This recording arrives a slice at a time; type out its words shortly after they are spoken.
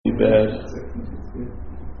bad.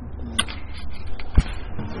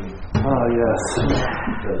 Oh, yes.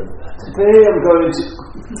 Today I'm going to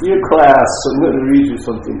your class. I'm going to read you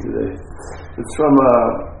something today. It's from a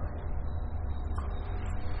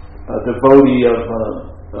devotee of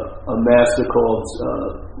a master called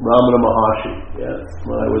Ramana Maharshi. Yeah.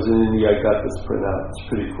 When I was in India, I got this printout. It's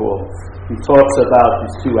pretty cool. He talks about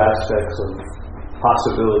these two aspects of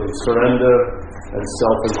possibility, surrender and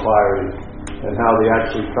self-inquiry, and how they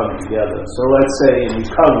actually come together. So let's say in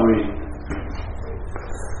recovery,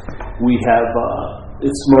 we have,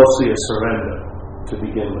 it's mostly a surrender to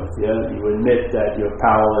begin with. Yeah, you admit that you're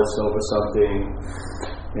powerless over something,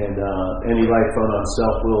 and any life run on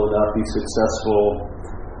self will not be successful.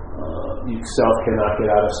 Self cannot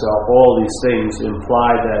get out of self. All these things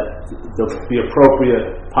imply that the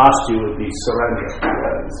appropriate posture would be surrender.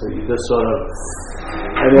 Right? So you just sort of,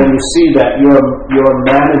 and then you see that your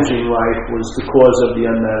managing life was the cause of the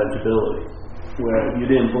unmanageability, where you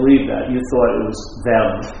didn't believe that. You thought it was them,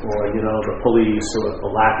 or the police, or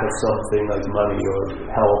the lack of something like money or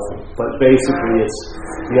health. But basically, it's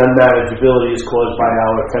the unmanageability is caused by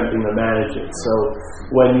our attempting to manage it. So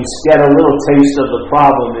when you get a little taste of the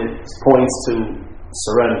problem, it points to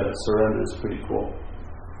surrender. Surrender is pretty cool.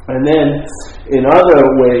 And then, in other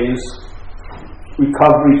ways,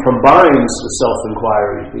 recovery combines with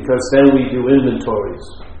self-inquiry, because then we do inventories.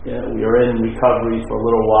 Yeah, we are in recovery for a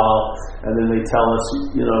little while, and then they tell us,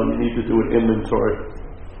 you need to do an inventory,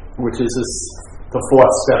 which is the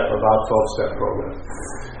fourth step of our 12-step program.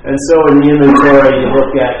 And so in the inventory, you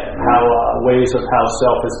look at how ways of how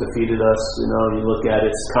self has defeated us. You look at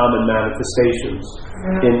its common manifestations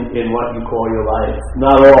in what you call your life.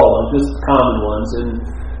 Not all of them, just common ones. And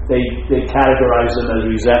they categorize them as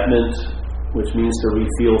resentment, which means to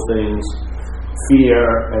re-feel things, fear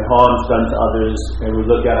and harms done to others, and we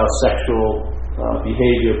look at our sexual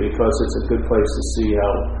behavior, because it's a good place to see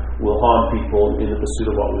how we'll harm people in the pursuit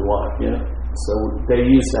of what we want. Yeah. So they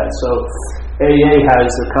use that. So AA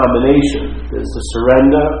has a combination. There's the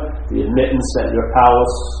surrender, the admittance that you're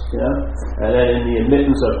powerless, yeah, and then in the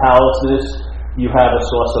admittance of powerlessness, you have a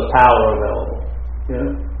source of power available.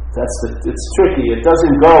 Yeah. It's tricky. It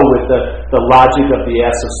doesn't go with the logic of the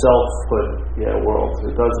ass of selfhood world.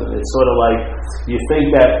 It doesn't. It's sort of like you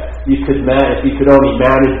think that if you could only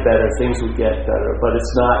manage better, things would get better. But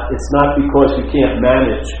it's not. It's not because you can't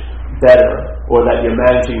manage better or that you're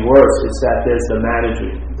managing worse. It's that there's the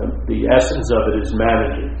managing. The essence of it is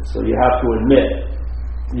managing. So you have to admit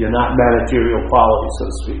you're not managerial quality, so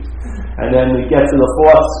to speak. And then we get to the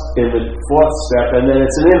fourth step, and then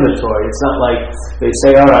it's an inventory. It's not like they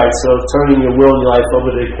say, all right, so turning your will and your life over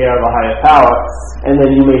to the care of a higher power, and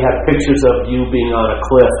then you may have pictures of you being on a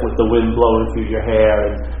cliff with the wind blowing through your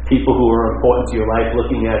hair, and people who are important to your life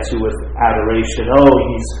looking at you with adoration. Oh,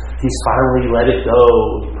 he's finally let it go.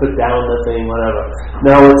 He put down the thing, whatever.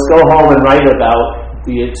 Now let's go home and write about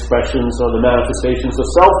the expressions or the manifestations of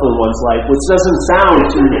self in one's life, which doesn't sound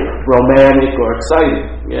too romantic or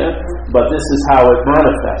exciting, yeah? But this is how it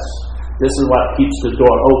manifests. This is what keeps the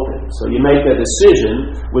door open. So you make a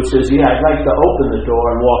decision, which is, I'd like to open the door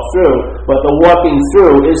and walk through, but the walking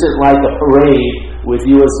through isn't like a parade with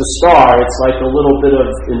you as the star. It's like a little bit of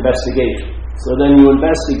investigation. So then you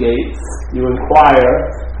investigate, you inquire,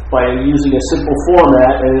 by using a simple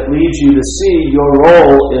format, and it leads you to see your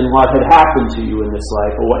role in what had happened to you in this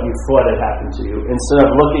life, or what you thought had happened to you. Instead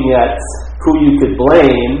of looking at who you could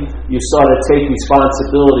blame, you sort of take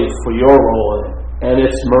responsibility for your role in it. And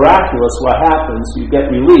it's miraculous what happens. You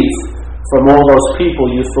get relief from all those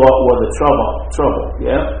people you thought were the trouble.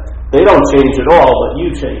 Yeah? They don't change at all, but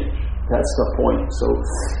you change. That's the point. So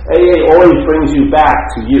AA always brings you back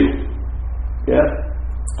to you. Yeah?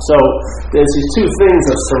 So there's these two things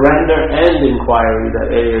of surrender and inquiry that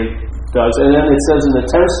AA does. And then it says in the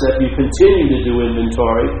 10th step, you continue to do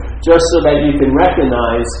inventory just so that you can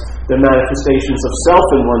recognize the manifestations of self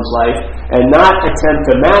in one's life and not attempt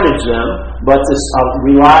to manage them, but to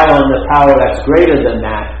rely on the power that's greater than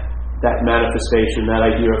that manifestation, that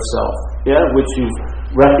idea of self, which you've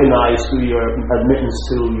recognized through your admittance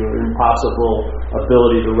to your impossible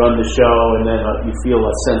ability to run the show, and then you feel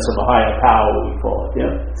a sense of a higher power, we call it.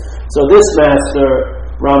 So this master,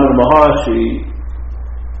 Ramana Maharshi,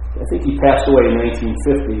 I think he passed away in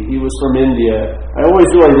 1950. He was from India. I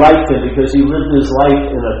always really liked him because he lived his life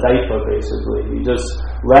in a diaper, basically. He just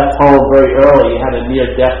left home very early. He had a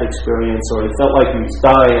near-death experience, or he felt like he was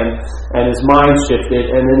dying, and his mind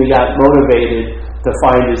shifted, and then he got motivated to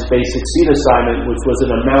find his basic seat assignment, which was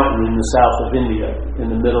in a mountain in the south of India,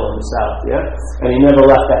 in the middle of the south, And he never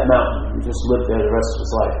left that mountain. He just lived there the rest of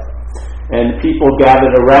his life. And people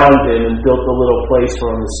gathered around him and built a little place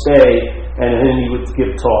for him to stay, and then he would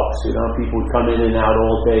give talks. People would come in and out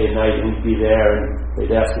all day and night, and he'd be there, and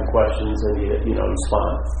they'd ask him questions, and he'd,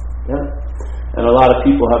 respond. Yeah? And a lot of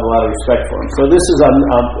people have a lot of respect for him. So this is a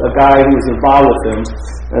guy who is involved with him,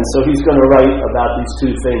 and so he's going to write about these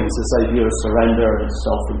two things, this idea of surrender and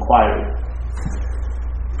self-inquiry,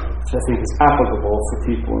 which I think is applicable for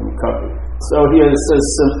people in recovery. So here it says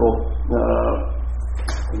simple.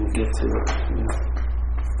 Let me get to it.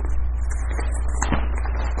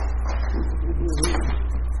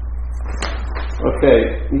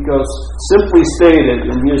 Okay, he goes, simply stated,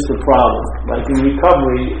 and here's the problem. Like in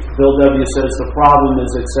recovery, Bill W. says the problem is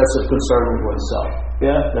excessive concern with oneself.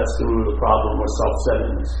 Yeah, that's the root of the problem, or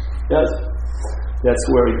self-centeredness. Yes? That's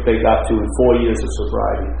where they got to in 4 years of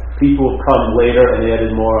sobriety. People have come later and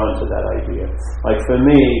added more onto that idea. Like for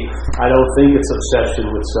me, I don't think it's obsession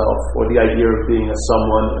with self, or the idea of being a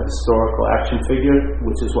someone, a historical action figure,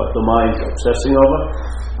 which is what the mind's obsessing over.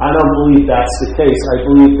 I don't believe that's the case. I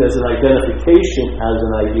believe there's an identification as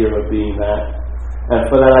an idea of being that. And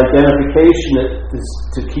for that identification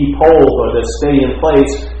to keep hold or to stay in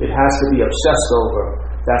place, it has to be obsessed over.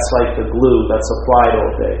 That's like the glue that's applied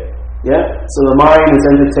all day. Yeah? So the mind has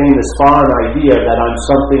entertained this foreign idea that I'm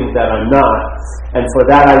something that I'm not. And for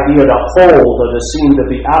that idea to hold or to seem to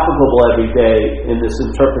be applicable every day in this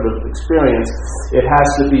interpretive experience, it has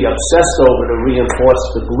to be obsessed over to reinforce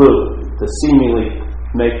the glue, to seemingly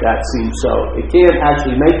make that seem so. It can't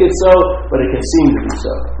actually make it so, but it can seem to be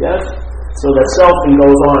so. Yes? So that selfing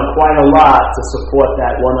goes on quite a lot to support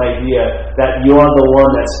that one idea that you're the one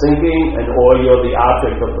that's thinking or you're the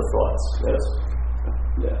object of the thoughts. Yes?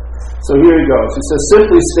 Yeah. So here he goes. He says,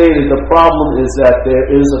 simply stated, the problem is that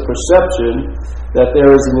there is a perception that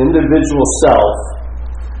there is an individual self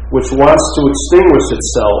which wants to extinguish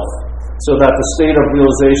itself so that the state of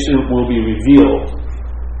realization will be revealed.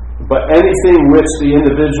 But anything which the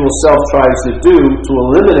individual self tries to do to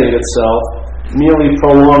eliminate itself merely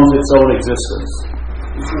prolongs its own existence.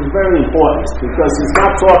 This is very important because he's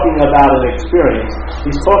not talking about an experience.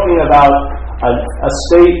 He's talking about a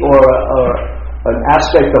state or an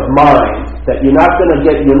aspect of mind that you're not going to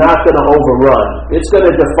overrun. It's going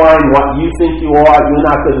to define what you think you are. You're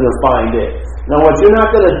not going to define it. In other words, you're not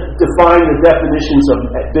going to define the definitions of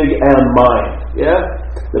big M mind. Yeah?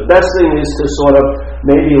 The best thing is to sort of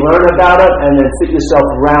maybe learn about it and then fit yourself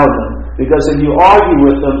around them. Because if you argue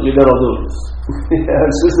with them, you're going to lose.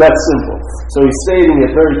 It's just that simple. So he's stating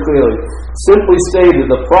it very clearly. Simply stated,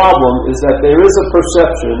 the problem is that there is a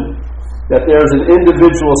perception that there is an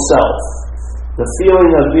individual self. The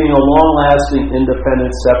feeling of being a long-lasting, independent,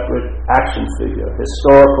 separate action figure,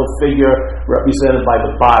 historical figure represented by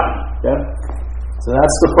the body. Yeah? So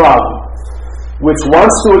that's the problem. Which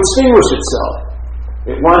wants to extinguish itself.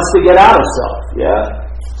 It wants to get out of self. Yeah?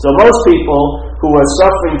 So most people who are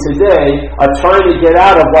suffering today are trying to get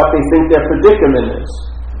out of what they think their predicament is.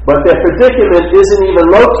 But their predicament isn't even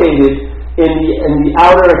located in the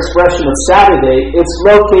outer expression of Saturday. It's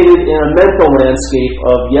located in a mental landscape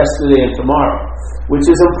of yesterday and tomorrow, which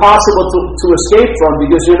is impossible to escape from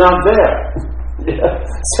because you're not there.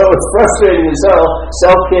 So it's frustrating as hell.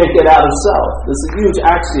 Self can't get out of self. This is a huge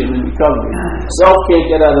axiom in recovery. Self can't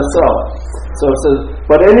get out of self. So it says,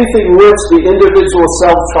 but anything which the individual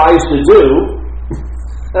self tries to do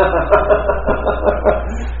to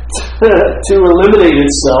eliminate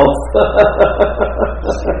itself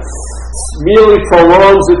merely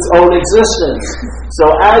prolongs its own existence. So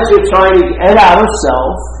as you're trying to get out of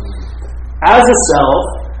self, as a self,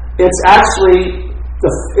 it's actually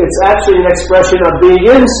an expression of being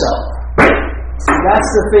in self. So that's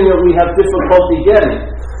the thing that we have difficulty getting.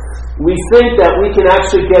 We think that we can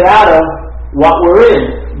actually get out of what we're in.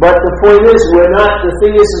 But the point is, we're not. The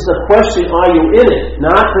thing is the question, are you in it?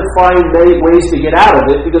 Not to find ways to get out of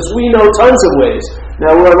it, because we know tons of ways.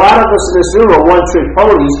 Now, where a lot of us in this room are one-trick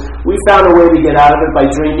ponies, we found a way to get out of it by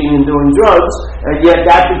drinking and doing drugs, and yet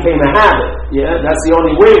that became a habit. Yeah, that's the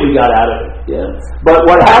only way we got out of it. Yeah, but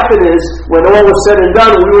what happened is, when all was said and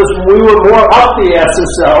done, we were more up the ass of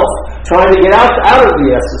self, trying to get out of the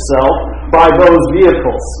ass of self by those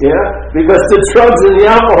vehicles. Yeah, because the drugs and the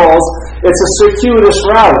alcohols, it's a circuitous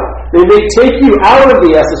route. They may take you out of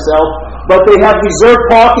the ass of self, but they have reserved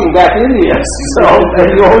parking back in the ass of self,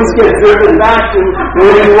 and you always get driven back to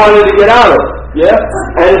where you wanted to get out of. Yeah,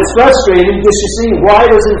 and it's frustrating because you see, why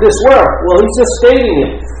doesn't this work? Well, he's just stating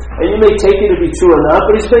it. And you may take it to be true or not,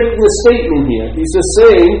 but he's making a statement here. He's just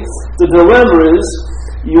saying the dilemma is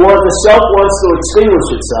the self wants to extinguish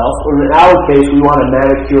itself, or in our case, we want to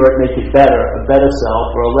manicure it, make it better, a better self,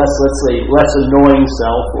 or a less, let's say, less annoying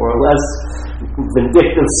self, or a less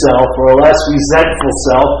vindictive self, or a less resentful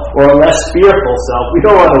self, or a less fearful self. We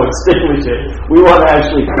don't want to extinguish it. We want to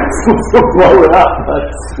actually blow it up. But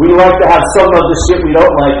we like to have some of the shit we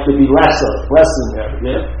don't like to be less in there.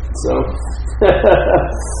 Yeah. So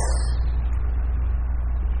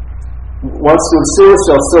wants to extinguish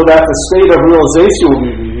itself so that the state of realization will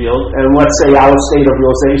be revealed, and let's say our state of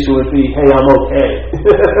realization would be, hey, I'm okay.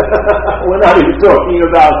 We're not even talking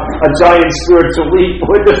about a giant spiritual leap.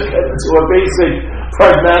 We're just getting to a basic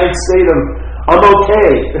pragmatic state of, I'm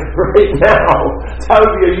okay right now. That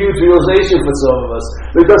would be a huge realization for some of us,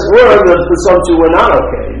 because we're under the presumption we're not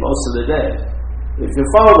okay most of the day. If you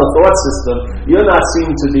follow the thought system, you're not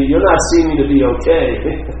seeming to be okay.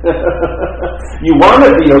 You want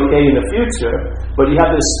to be okay in the future, but you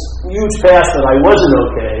have this huge past that I wasn't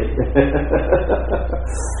okay.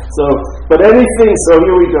 But here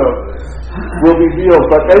we go, will be real.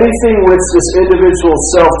 But anything which this individual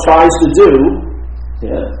self tries to do,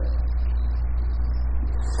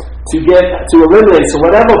 to eliminate. So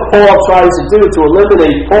whatever Paul tries to do to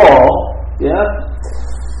eliminate Paul,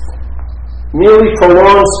 merely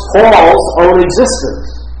prolongs Paul's own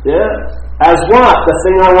existence. As what? The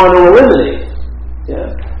thing I want to eliminate.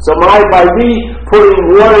 So by me putting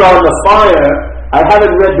water on the fire, I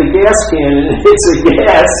haven't read the gas can, and it's a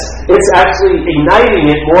gas. It's actually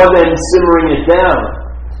igniting it more than simmering it down.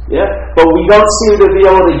 But we don't seem to be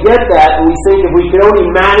able to get that, and we think if we could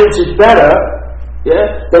only manage it better,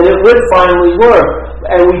 then it would finally work.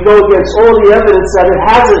 And we go against all the evidence that it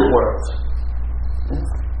hasn't worked.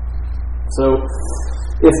 So,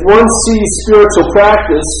 if one sees spiritual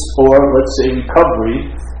practice, or let's say recovery,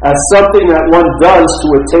 as something that one does to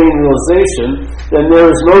attain realization, then there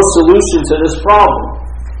is no solution to this problem.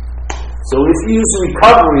 So if you use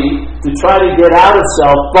recovery to try to get out of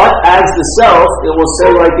self, but as the self, it will say,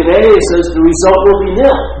 like in AA says, the result will be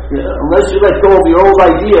nil. Unless you let go of your old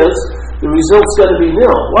ideas, the result's going to be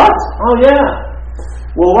nil. What? Oh yeah.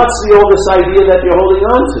 Well, what's the oldest idea that you're holding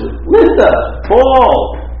on to? Linda,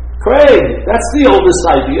 Paul, Craig, that's the oldest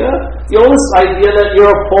idea. The oldest idea that you're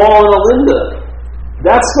a Paul and a Linda.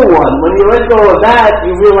 That's the one. When you let go of that,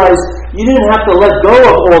 you realize you didn't have to let go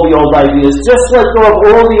of all the old ideas. Just let go of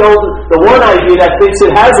all the one idea that thinks it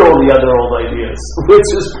has all the other old ideas, which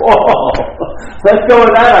is Paul. Let go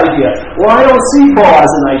of that idea. Well, I don't see Paul as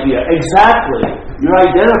an idea. Exactly. You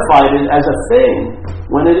identified it as a thing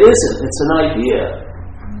when it isn't. It's an idea.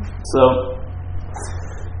 So,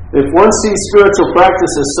 if one sees spiritual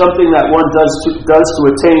practice as something that one does to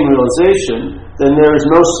attain realization, then there is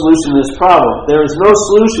no solution to this problem. There is no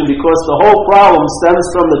solution because the whole problem stems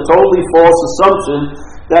from the totally false assumption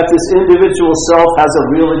that this individual self has a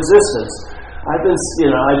real existence. I've been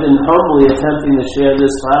humbly attempting to share this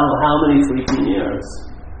for I don't know how many freaking years.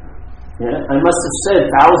 I must have said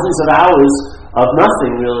thousands of hours of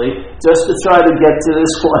nothing really, just to try to get to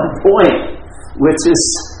this one point, which is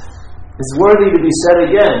worthy to be said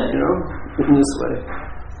again, in this way.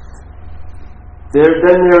 Then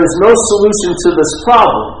there is no solution to this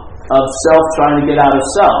problem of self trying to get out of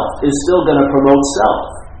self. It's still going to promote self.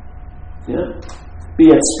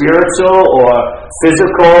 Be it spiritual or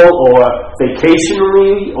physical or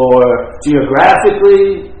vacationally or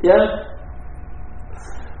geographically.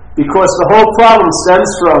 Because the whole problem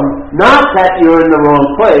stems from not that you're in the wrong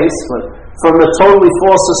place, but from the totally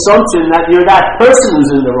false assumption that you're that person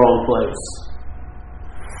who's in the wrong place.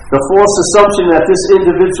 The false assumption that this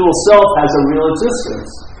individual self has a real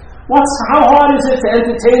existence. How hard is it to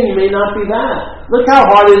entertain you may not be that. Look how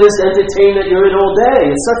hard it is to entertain that you're in all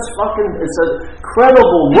day. It's it's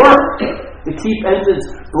incredible work to keep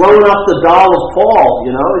blowing up the doll of Paul,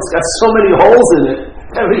 It's got so many holes in it.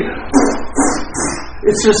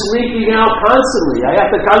 It's just leaking out constantly. I have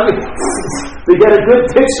to get a good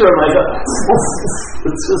picture of myself.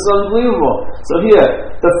 It's just unbelievable. So here,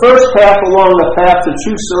 the first path along the path to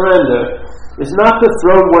true surrender is not to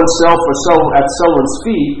throw oneself at someone's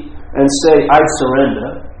feet and say, I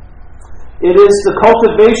surrender. It is the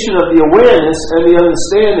cultivation of the awareness and the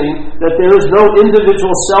understanding that there is no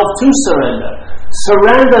individual self to surrender.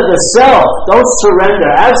 Surrender the self. Don't surrender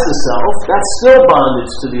as the self. That's still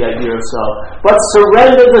bondage to the idea of self. But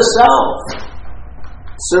surrender the self.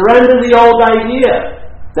 Surrender the old idea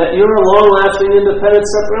that you're a long-lasting, independent,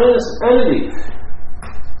 separate entity.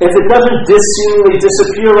 If it doesn't seemingly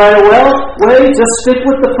disappear right away, just stick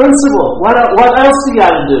with the principle. What else do you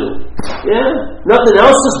got to do? Nothing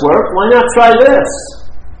else has worked. Why not try this?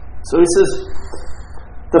 So he says,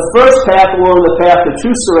 the first path along the path to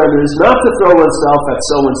true surrender is not to throw oneself at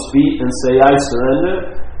someone's feet and say, I surrender.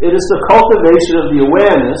 It is the cultivation of the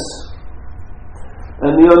awareness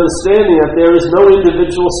and the understanding that there is no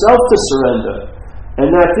individual self to surrender, and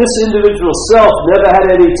that this individual self never had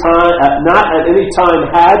any time, not at any time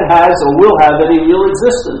had, has, or will have any real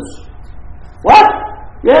existence. What?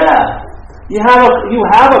 Yeah. You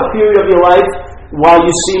have a period of your life while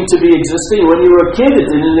you seem to be existing. When you were a kid, it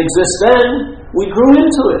didn't exist then. We grew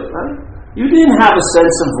into it, right? You didn't have a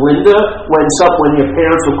sense of Linda when your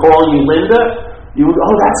parents were calling you Linda. You would,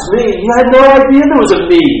 oh, that's me. You had no idea there was a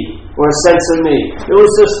me or a sense of me. It was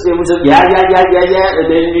a yeah, and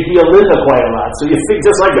then you hear Linda quite a lot. So you think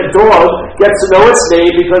just like a dog gets to know its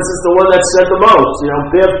name because it's the one that said the most. You know,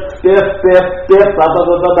 Biff, Biff, Biff, Biff, blah, blah,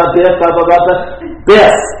 blah, blah, blah, Biff, blah, blah, blah, blah.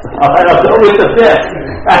 Biff. All right, I'll go with the Biff.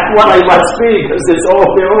 That's what I must be, because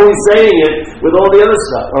they're always saying it with all the other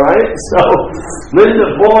stuff, all right? So,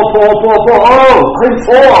 Linda, Paul. Oh, I'm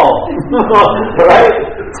Paul. All right?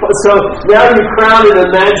 So now you crown an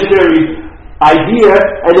imaginary idea,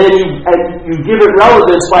 and then you give it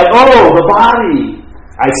relevance by, oh, the body.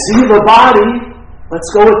 I see the body. Let's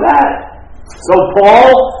go with that. So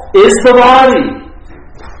Paul is the body.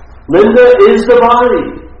 Linda is the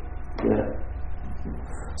body. Yeah.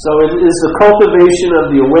 So it is the cultivation of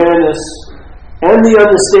the awareness and the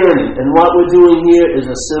understanding. And what we're doing here is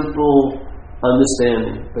a simple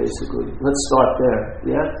understanding, basically. Let's start there.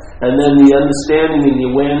 Yeah? And then the understanding and the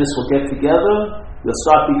awareness will get together. You'll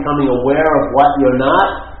start becoming aware of what you're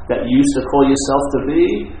not, that you used to call yourself to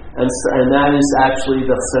be. And that is actually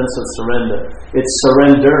the sense of surrender. It's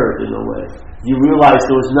surrendered in a way. You realize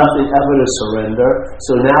there was nothing ever to surrender,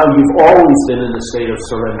 so now you've always been in a state of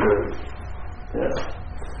surrender. Yeah.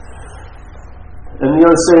 And you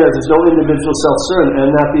understand that there's no individual self-surrender,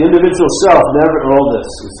 and that the individual self never, all this,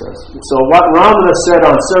 it says. So what Ramana said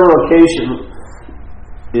on several occasions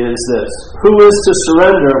is this: who is to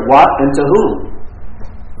surrender what and to whom?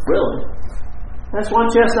 Really? I just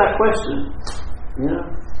want you to ask that question. Yeah.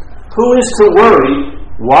 Who is to worry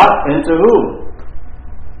what and to whom?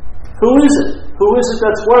 Who is it? Who is it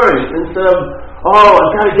that's worrying? Instead of, oh,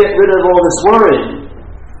 I've got to get rid of all this worrying.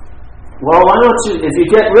 Well, why don't you, if you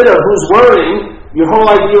get rid of who's worrying, your whole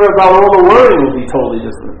idea about all the worrying will be totally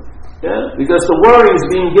different. Yeah? Because the worrying is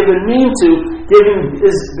being given meaning to,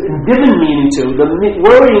 given meaning to. The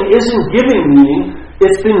worrying isn't giving meaning,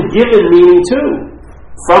 it's been given meaning to.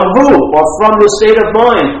 From who? Or from the state of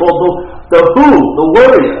mind called the who, the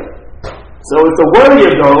worrier. So if the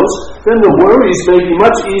worrier goes, then the worries may be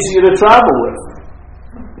much easier to travel with.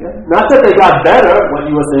 Yeah? Not that they got better, what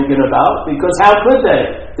you were thinking about, because how could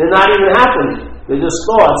they? They're not even happening. They're just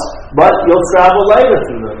thoughts, but you'll travel later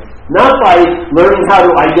through them. Not by learning how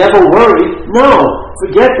to, I never worry. No,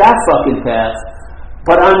 forget that fucking path.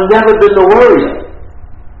 But I've never been the worrier.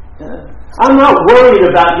 Yeah? I'm not worried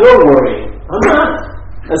about your worrying. I'm not.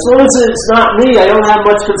 As long as it's not me, I don't have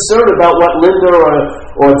much concern about what Linda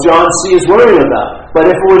or John C. is worrying about. But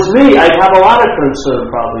if it was me, I'd have a lot of concern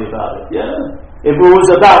probably about it. Yeah. If it was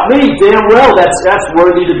about me, damn well, that's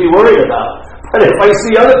worthy to be worried about. But if I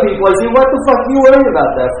see other people, I say, what the fuck are you worried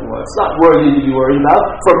about that for? It's not worthy to be worried about,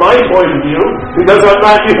 from my point of view, because I'm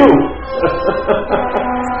not you.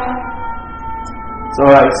 So,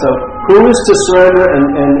 alright, so, who is to surrender?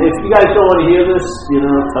 And if you guys don't want to hear this,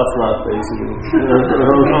 tough love, basically.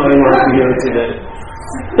 Nobody wants to hear it today.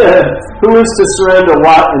 Who is to surrender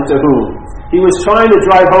what and to whom? He was trying to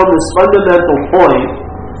drive home this fundamental point,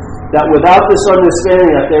 that without this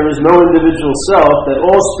understanding that there is no individual self, that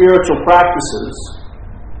all spiritual practices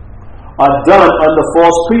are done under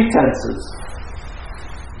false pretenses,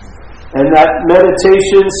 and that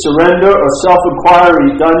meditation, surrender, or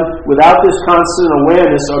self-inquiry done without this constant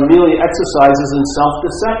awareness are merely exercises in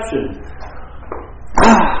self-deception.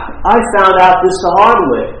 I found out this the hard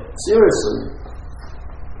way. Seriously.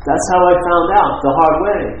 That's how I found out, the hard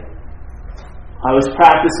way. I was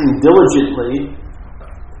practicing diligently,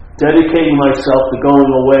 dedicating myself to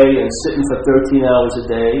going away and sitting for 13 hours a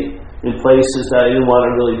day in places that I didn't want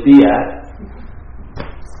to really be at,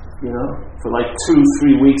 for like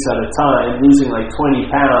 2-3 weeks at a time, losing like 20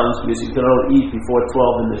 pounds because you can only eat before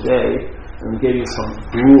 12 in the day, and we gave you some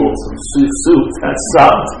gruel, some soup that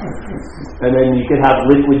sucked, and then you could have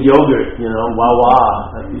liquid yogurt,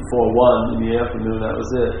 wah-wah, before 1 in the afternoon, that was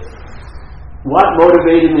it. What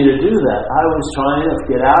motivated me to do that? I was trying to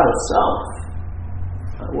get out of self.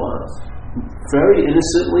 I was. Very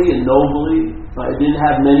innocently and nobly. I didn't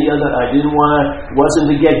have wasn't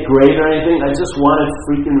to get great or anything. I just wanted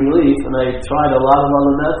freaking relief, and I tried a lot of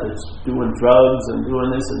other methods, doing drugs and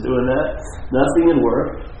doing this and doing that. Nothing had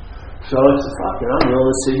worked. So I said, fuck it, I'm willing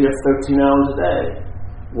to sit here 13 hours a day.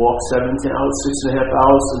 Walk 17 hours, 6.5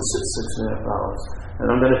 hours, and sit 6.5 hours. And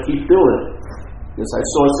I'm going to keep doing it. Because I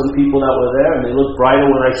saw some people that were there, and they looked brighter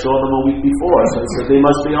when I saw them a week before. So I said, they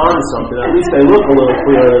must be on to something. At least they look a little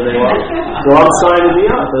clearer than they were. So I'm signing me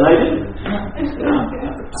up, and I didn't.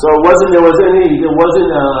 Yeah. So there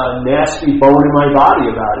wasn't a nasty bone in my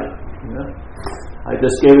body about it. Yeah. I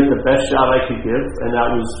just gave it the best shot I could give, and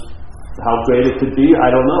that was how great it could be.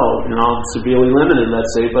 I don't know, severely limited,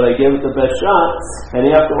 let's say, but I gave it the best shot. And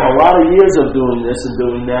after a lot of years of doing this and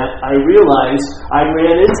doing that, I realized I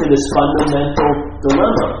ran into this fundamental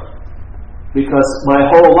dilemma. Because my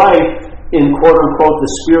whole life, in quote-unquote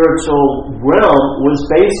the spiritual realm, was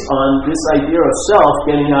based on this idea of self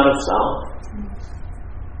getting out of self.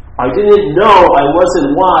 I didn't know I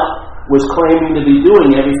wasn't what was claiming to be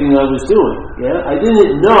doing everything I was doing. Yeah, I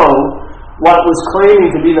didn't know what was claiming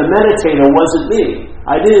to be the meditator wasn't me.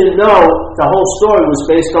 I didn't know the whole story was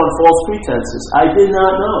based on false pretenses. I did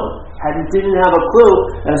not know. I didn't have a clue,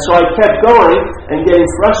 and so I kept going and getting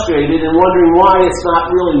frustrated and wondering why it's not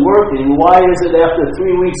really working. Why is it after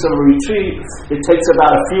 3 weeks of a retreat, it takes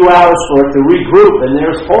about a few hours for it to regroup, and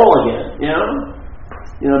there's Paul again,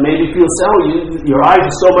 maybe people say, your eyes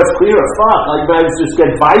are so much clearer. Fuck, I might just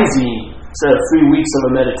get Visine instead of 3 weeks of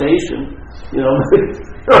a meditation. You know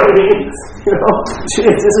what I mean?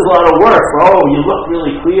 This is a lot of work. You look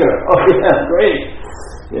really clear. Oh, yeah, great.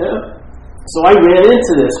 Yeah. So I ran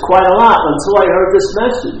into this quite a lot until I heard this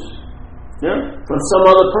message. Yeah, from some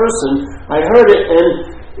other person. I heard it, and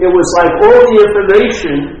it was like all the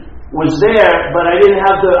information was there, but I didn't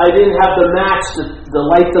have the match to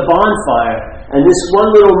light the bonfire. And this one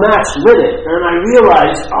little match lit it, and I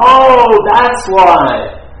realized, that's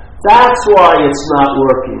why. That's why it's not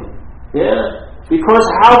working. Yeah? Because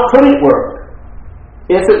how could it work?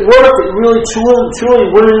 If it worked, it really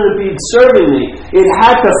truly wouldn't be serving me. It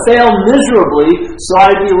had to fail miserably, so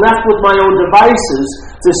I'd be left with my own devices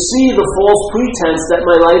to see the false pretense that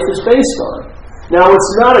my life is based on. Now,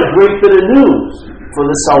 it's not a great bit of news for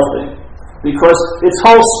the selfing, because its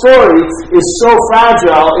whole story is so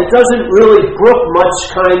fragile, it doesn't really brook much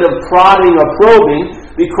kind of prodding or probing,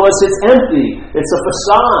 because it's empty. It's a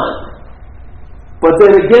facade. But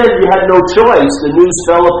then again, you had no choice. The news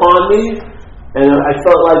fell upon me, and I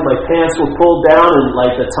felt like my pants were pulled down in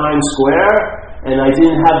like the Times Square, and I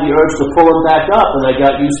didn't have the urge to pull them back up, and I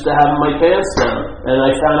got used to having my pants down, and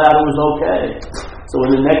I found out it was okay. So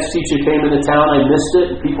when the next teacher came into town, I missed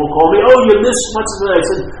it, and people called me, you missed what's the I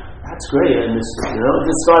said, that's great, I missed it. It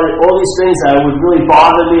just started, all these things that would really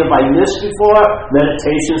bother me if I missed before,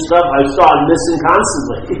 meditation stuff, I started missing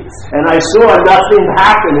constantly. And I saw nothing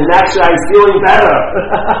happen, and actually I was feeling better.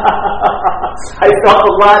 I felt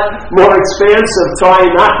a lot more expansive,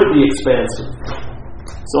 trying not to be expansive.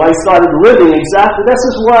 So I started living exactly, this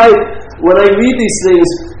is why when I read these things,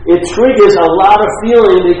 it triggers a lot of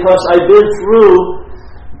feeling, because I've been through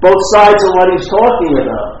both sides of what he's talking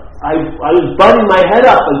about. I was butting my head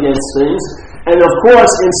up against things, and of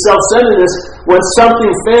course, in self-centeredness, when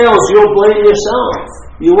something fails, you'll blame yourself.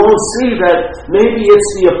 You won't see that maybe it's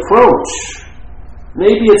the approach.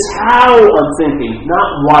 Maybe it's how I'm thinking, not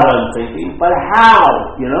what I'm thinking, but how,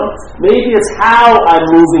 Maybe it's how I'm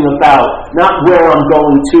moving about, not where I'm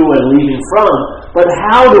going to and leaving from, but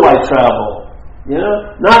how do I travel?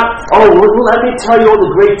 Not, let me tell you all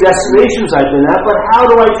the great destinations I've been at, but how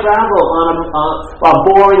do I travel on a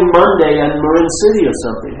boring Monday in Marin City or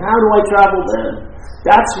something? How do I travel then?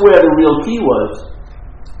 That's where the real key was,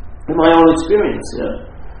 in my own experience. Yeah.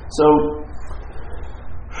 So,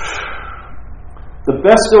 the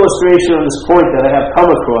best illustration of this point that I have come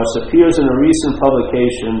across appears in a recent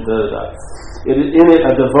publication. In it,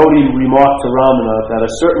 a devotee remarked to Ramana that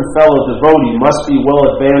a certain fellow devotee must be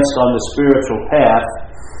well advanced on the spiritual path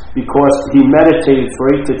because he meditated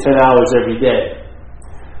for 8 to 10 hours every day.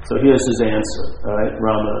 So here's his answer, all right,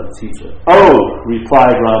 Ramana, the teacher.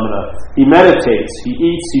 Replied Ramana, he meditates, he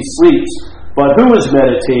eats, he sleeps. But who is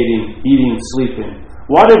meditating, eating, sleeping?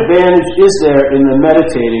 What advantage is there in the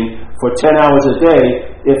meditating for 10 hours a day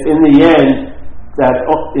if in the end that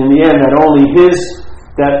only his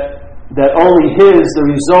the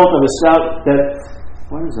result of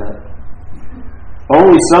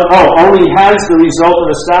only has the result of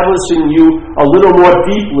establishing you a little more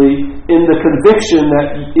deeply in the conviction that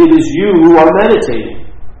it is you who are meditating.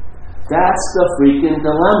 That's the freaking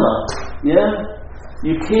dilemma. Yeah?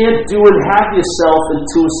 You can't do and have yourself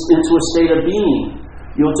into a state of being.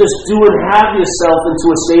 You'll just do and have yourself into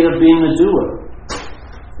a state of being the doer.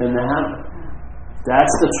 And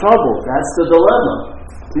that's the trouble. That's the dilemma.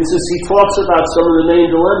 He talks about some of the main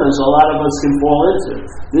dilemmas a lot of us can fall into.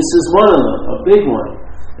 This is one of them, a big one.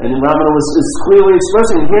 And Ramana is clearly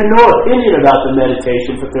expressing, he had no opinion about the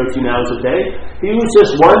meditation for 13 hours a day. He was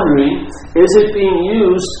just wondering, is it being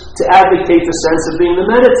used to advocate the sense of being the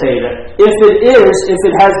meditator? If it is, if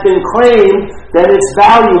it has been claimed, then its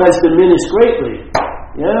value has diminished greatly.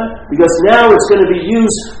 Yeah? Because now it's going to be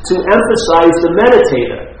used to emphasize the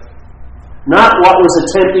meditator. Not what was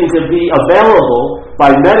attempting to be available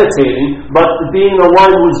by meditating, but being the one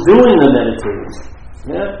who's doing the meditating.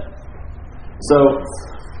 Yeah? So,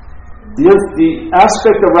 the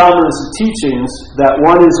aspect of Ramana's teachings that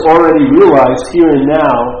one is already realized here and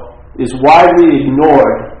now is widely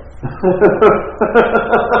ignored.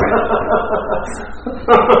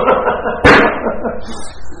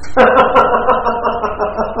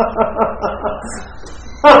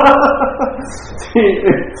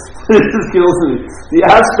 This kills me. The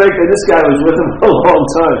aspect, and this guy was with him for a long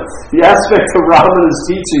time, the aspect of Ramana's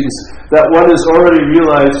teachings that one has already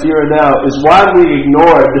realized here and now is widely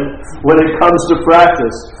ignored when it comes to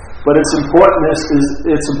practice, but its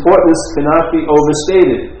importance cannot be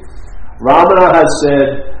overstated. Ramana has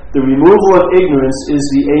said, the removal of ignorance is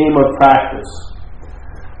the aim of practice.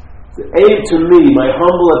 The aim, to me, my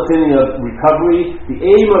humble opinion of recovery, the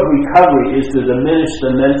aim of recovery is to diminish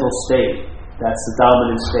the mental state. That's the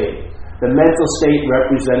dominant state. The mental state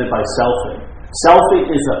represented by selfing. Selfing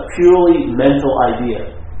is a purely mental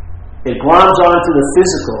idea. It gloms onto the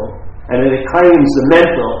physical, and it claims the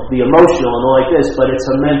mental, the emotional, and all like this, but it's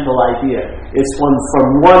a mental idea. It's from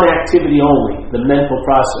one activity only, the mental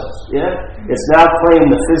process. Yeah? It's now claimed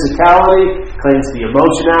the physicality, claims the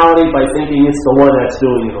emotionality by thinking it's the one that's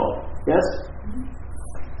doing it all. Yes?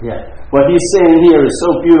 Yeah. What he's saying here is so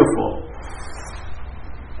beautiful.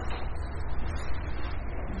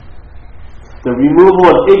 The removal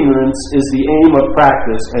of ignorance is the aim of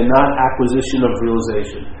practice and not acquisition of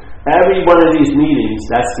realization. Every one of these meetings,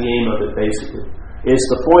 that's the aim of it basically, is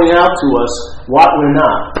to point out to us what we're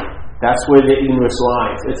not. That's where the ignorance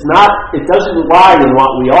lies. It doesn't lie in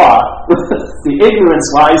what we are. The ignorance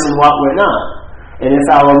lies in what we're not. And if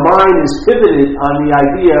our mind is pivoted on the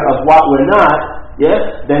idea of what we're not,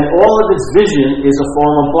 yeah, then all of its vision is a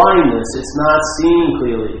form of blindness. It's not seeing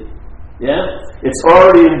clearly. Yeah? It's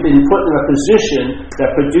already been put in a position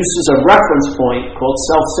that produces a reference point called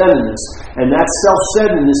self-centeredness. And that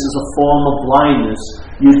self-centeredness is a form of blindness.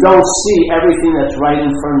 You don't see everything that's right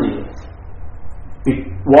in front of you.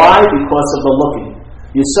 Why? Because of the looking.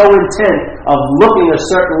 You're so intent of looking a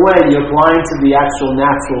certain way, you're blind to the actual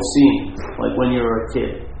natural scene, like when you were a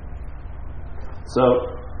kid. So,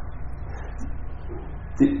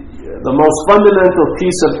 the most fundamental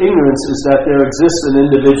piece of ignorance is that there exists an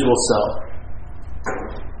individual self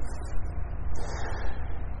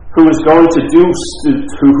who is going to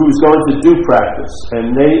do practice,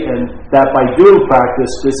 and that by doing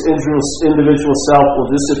practice, this individual self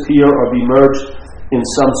will disappear or be merged in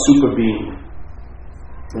some super being.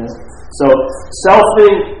 Yeah? So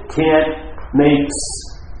selfing can't make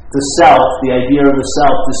the self, the idea of the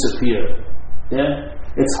self, disappear. Yeah?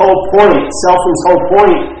 Its whole point, selfing's whole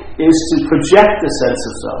point, is to project the sense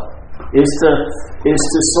of self. Is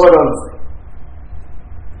to sort of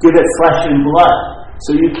give it flesh and blood.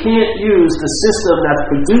 So you can't use the system that's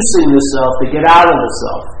producing the self to get out of the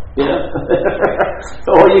self. Yeah?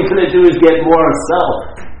 All you're going to do is get more of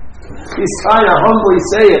self. He's trying to humbly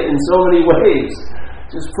say it in so many ways.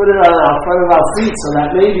 Just put it on our front of our feet so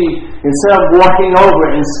that maybe instead of walking over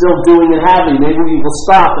and still doing and having, maybe we will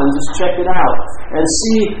stop and just check it out and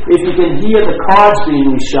see if you can hear the cards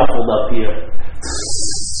being reshuffled up here.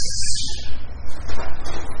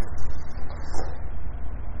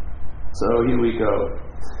 So here we go.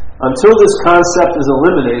 Until this concept is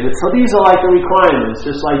eliminated, so these are like the requirements,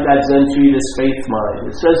 just like that Zen treatise, Faith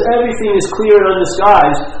Mind. It says everything is clear and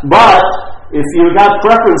undisguised, but if you've got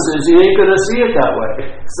preferences, you ain't going to see it that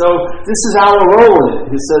way. So this is how we're rolling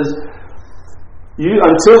it. It says,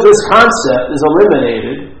 until this concept is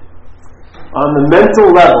eliminated on the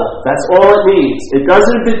mental level, that's all it needs. It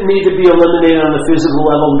doesn't need to be eliminated on the physical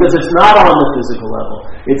level because it's not on the physical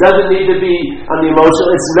level. It doesn't need to be on the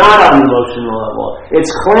emotional, it's not on the emotional level.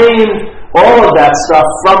 It's claimed all of that stuff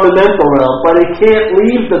from the mental realm, but it can't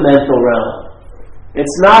leave the mental realm.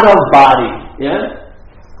 It's not of body, yeah?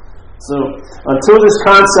 So, until this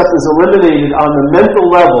concept is eliminated on the mental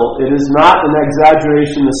level, it is not an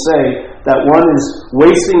exaggeration to say that one is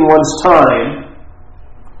wasting one's time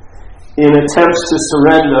in attempts to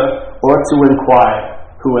surrender or to inquire,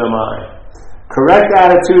 who am I? Correct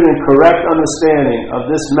attitude and correct understanding of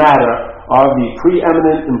this matter are of the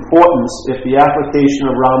preeminent importance if the application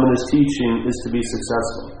of Ramana's teaching is to be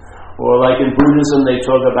successful. Or like in Buddhism, they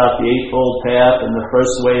talk about the Eightfold Path, and the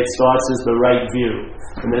first way it starts is the right view.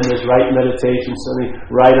 And then there's right meditation, something,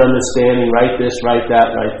 right understanding, right this, right that,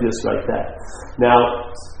 right this, right that. Now,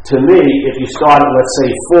 to me, if you start at, let's say,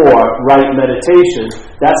 4, right meditation,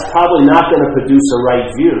 that's probably not going to produce a right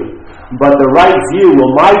view. But the right view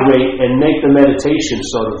will migrate and make the meditation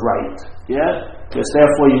sort of right. Yeah? Because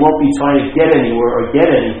therefore you won't be trying to get anywhere or get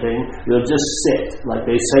anything. You'll just sit, like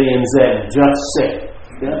they say in Zen, just sit.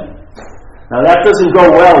 Yeah? Now that doesn't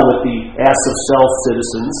go well with the ass of self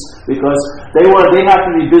citizens, because they have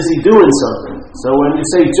to be busy doing something. So when you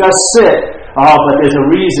say just sit, oh, but there's a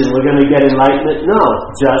reason we're going to get enlightenment. No,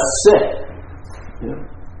 just sit. Yeah.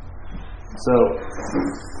 So,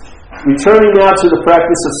 returning now to the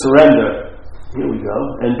practice of surrender. Here we go.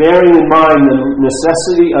 And bearing in mind the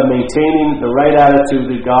necessity of maintaining the right attitude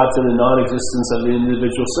with regard to the non-existence of the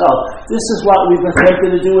individual self. This is what we've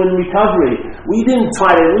attempted to do in recovery. We don't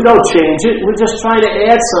change it. We're just trying to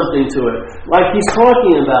add something to it. Like he's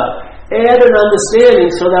talking about. Add an understanding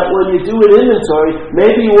so that when you do an inventory,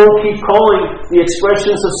 maybe you won't keep calling the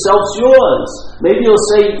expressions of self yours. Maybe you'll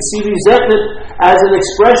see resentment as an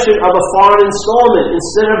expression of a foreign installment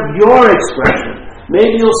instead of your expression.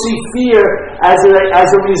 Maybe you'll see fear as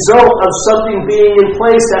a result of something being in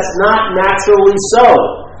place that's not naturally so.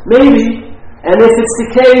 Maybe. And if it's the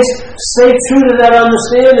case, stay true to that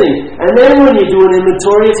understanding. And then when you do an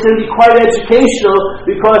inventory, it's going to be quite educational,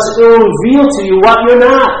 because it will reveal to you what you're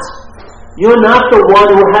not. You're not the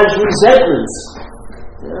one who has resentments.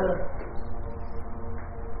 Yeah.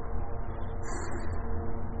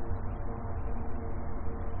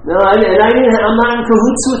 No, I'm not in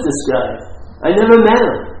cahoots with this guy. I never met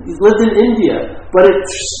him. He lived in India. But it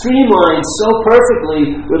streamlines so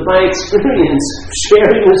perfectly with my experience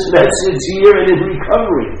sharing this message here and in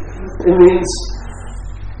recovery. It means...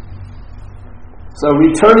 So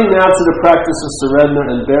returning now to the practice of surrender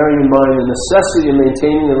and bearing in mind the necessity of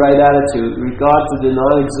maintaining the right attitude with regard to the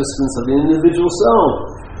non-existence of the individual self,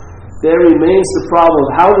 there remains the problem of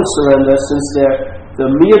how to surrender, since the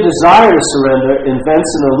mere desire to surrender invents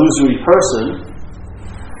an illusory person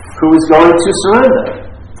who is going to surrender.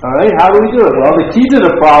 Alright, how do we do it? Well, the key to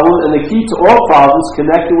the problem, and the key to all problems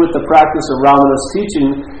connected with the practice of Ramana's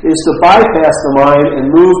teaching, is to bypass the mind and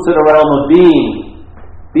move to the realm of being.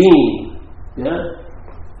 Being. Yeah?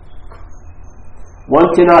 One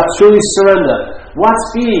cannot truly surrender. What's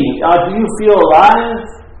being? Do you feel alive?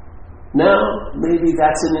 No? Maybe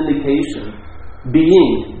that's an indication.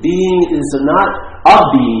 Being. Being is not a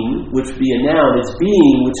being, which be a noun. It's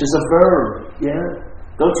being, which is a verb. Yeah?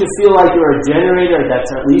 Don't you feel like you're a generator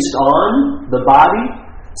that's at least on the body?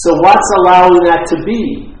 So what's allowing that to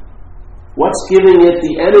be? What's giving it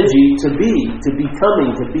the energy to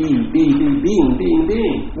becoming, to being?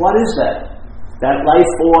 What is that? That life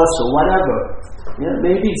force or whatever. Yeah,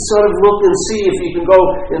 maybe sort of look and see if you can go,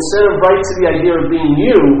 instead of right to the idea of being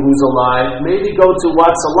you who's alive, maybe go to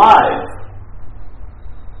what's alive.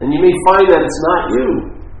 And you may find that it's not you.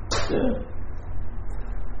 Yeah.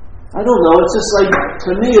 I don't know, it's just like,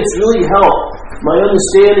 to me it's really helped. My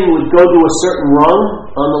understanding would go to a certain rung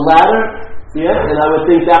on the ladder, yeah, and I would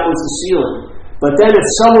think that was the ceiling. But then if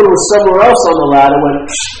someone was somewhere else on the ladder, went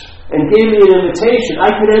and gave me an invitation,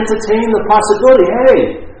 I could entertain the possibility,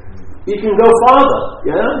 hey, you can go farther,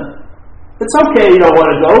 yeah? It's okay you don't want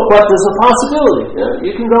to go, but there's a possibility, yeah?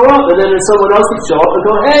 You can go up, and then someone else would show up and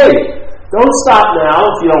go, hey, don't stop now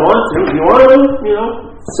if you don't want to. If you want to,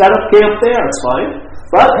 set up camp there, it's fine.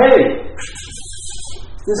 But hey,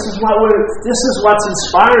 this is what's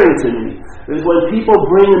inspiring to me, is when people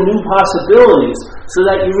bring in new possibilities, so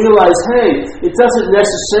that you realize, hey, it doesn't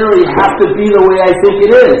necessarily have to be the way I think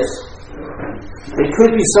it is. It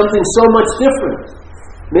could be something so much different.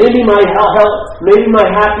 Maybe my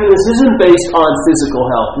happiness isn't based on physical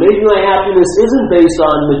health. Maybe my happiness isn't based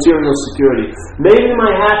on material security. Maybe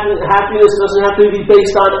my happiness doesn't have to be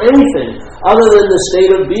based on anything other than the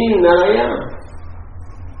state of being that I am.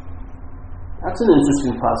 That's an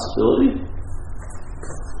interesting possibility.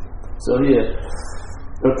 So here.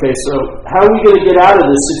 Okay, so how are we going to get out of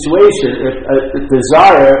this situation if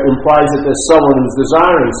desire implies that there's someone who's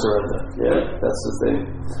desiring surrender? Yeah, that's the thing.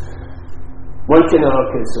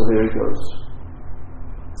 So here it goes.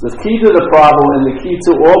 The key to the problem, and the key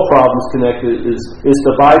to all problems connected, is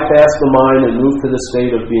to bypass the mind and move to the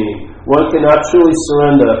state of being. One cannot truly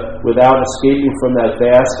surrender without escaping from that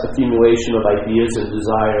vast accumulation of ideas and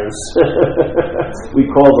desires we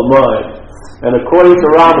call the mind. And according to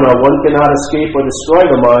Ramana, one cannot escape or destroy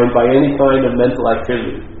the mind by any kind of mental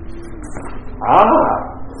activity.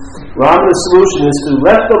 Ramana's solution is to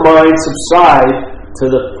let the mind subside to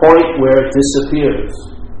the point where it disappears.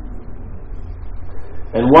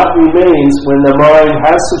 And what remains when the mind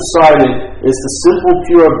has subsided is the simple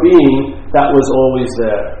pure being that was always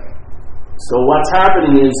there. So what's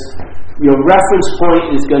happening is your reference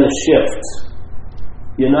point is going to shift.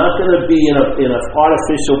 You're not going to be in an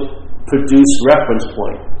artificial produced reference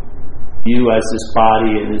point. You as this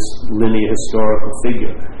body and this linear historical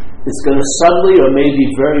figure. It's going to subtly or maybe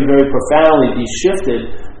very, very profoundly be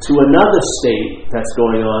shifted to another state that's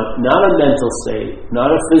going on, not a mental state,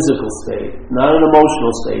 not a physical state, not an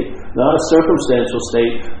emotional state, not a circumstantial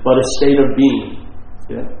state, but a state of being.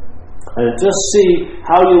 Yeah? And just see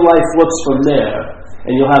how your life looks from there,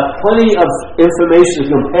 and you'll have plenty of information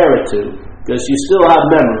to compare it to, because you still have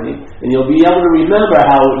memory, and you'll be able to remember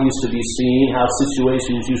how it used to be seen, how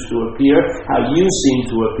situations used to appear, how you seem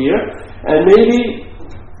to appear, and maybe,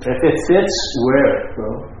 if it fits, wear it, bro.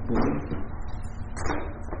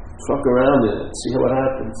 Fuck around in it, see what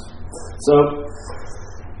happens. So,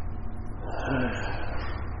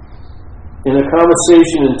 in a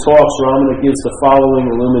conversation in talks, Ramana gives the following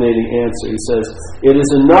illuminating answer. He says, "It is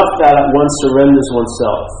enough that one surrenders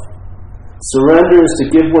oneself. Surrender is to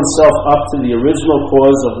give oneself up to the original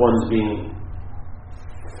cause of one's being.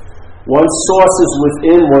 One's source is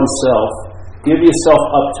within oneself. Give yourself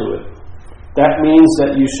up to it. That means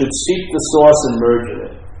that you should seek the source and merge in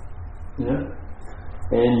it. Yeah?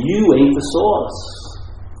 And you ain't the source.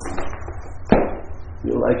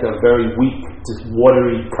 You're like a very weak,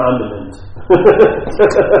 watery condiment.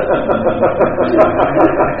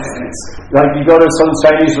 Like you go to some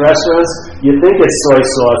Chinese restaurants, you think it's soy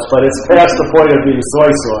sauce, but it's past the point of being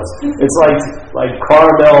soy sauce. It's like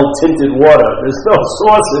caramel tinted water. There's no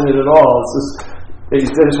sauce in it at all. It's just they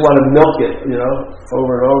just want to milk it,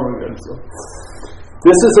 over and over again. So.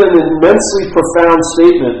 This is an immensely profound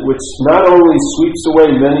statement which not only sweeps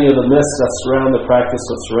away many of the myths that surround the practice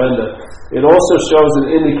of surrender, it also shows an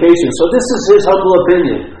indication. So this is his humble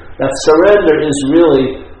opinion, that surrender is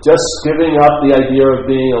really just giving up the idea of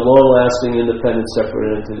being a long-lasting, independent,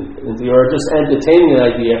 separate entity, or just entertaining an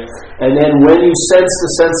idea, and then when you sense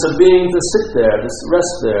the sense of being, to sit there, just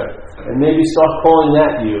rest there, and maybe start calling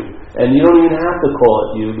that you. And you don't even have to call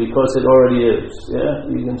it you, because it already is. Yeah,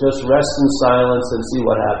 you can just rest in silence and see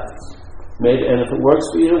what happens. Maybe, and if it works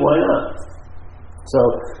for you, why not? So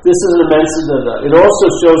this is an immensity of that. It also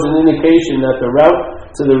shows an indication that the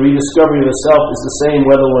route to the rediscovery of the self is the same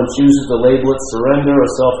whether one chooses to label it surrender or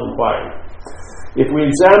self-inquiry. If we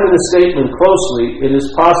examine the statement closely, it is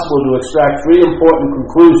possible to extract three important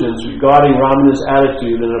conclusions regarding Ramana's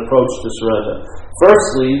attitude and approach to surrender.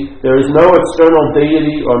 Firstly, there is no external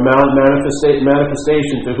deity or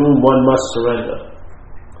manifestation to whom one must surrender.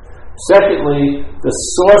 Secondly, the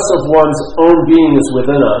source of one's own being is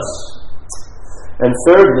within us. And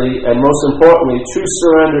thirdly, and most importantly, true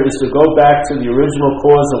surrender is to go back to the original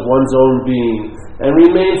cause of one's own being and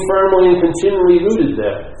remain firmly and continually rooted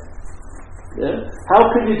there. Yeah?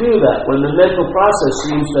 How could you do that when the mental process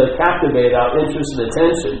seems to captivate our interest and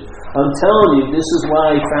attention? I'm telling you, this is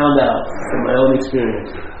what I found out from my own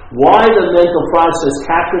experience. Why the mental process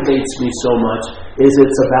captivates me so much is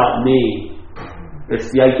it's about me.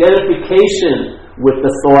 It's the identification with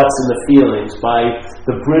the thoughts and the feelings by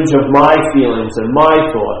the bridge of my feelings and my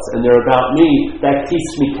thoughts, and they're about me, that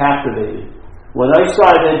keeps me captivated. When I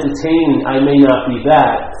started entertaining, I may not be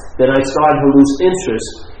that, then I started to lose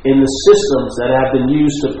interest in the systems that have been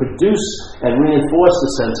used to produce and reinforce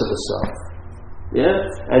the sense of the self. Yeah?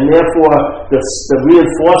 And therefore, the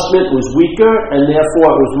reinforcement was weaker, and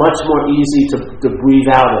therefore it was much more easy to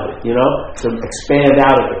breathe out of it, to expand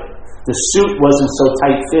out of it. The suit wasn't so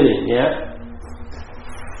tight-fitting, yeah?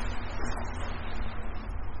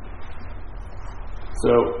 So,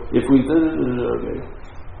 if this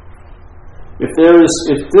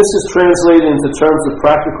is translated into terms of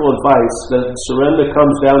practical advice, then surrender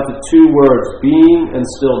comes down to two words, being and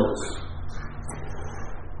stillness.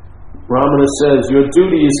 Ramana says, your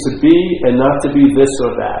duty is to be and not to be this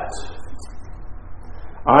or that.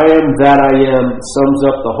 I am that I am sums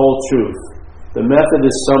up the whole truth. The method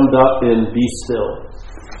is summed up in be still.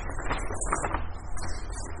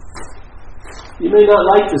 You may not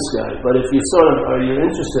like this guy, but if you're you're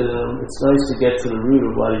interested in him, it's nice to get to the root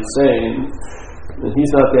of what he's saying. And he's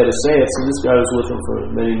not there to say it, so this guy was with him for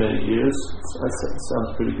many, many years. So that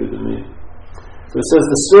sounds pretty good to me. So it says,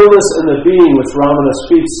 the stillness and the being which Ramana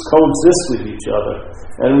speaks coexist with each other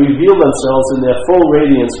and reveal themselves in their full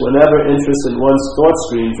radiance whenever interest in one's thought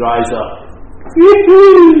stream dries up.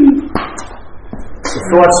 The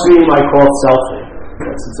thought stream I call selfing.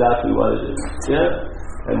 That's exactly what it is. Yeah?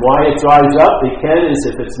 And why it dries up, is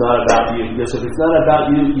if it's not about you. Because if it's not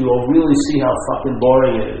about you, you will really see how fucking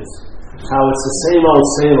boring it is. How it's the same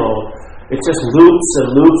old, It just loops and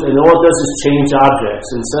loops, and all it does is change objects.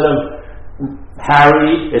 Instead of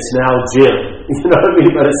Harry, it's now Jim. You know what I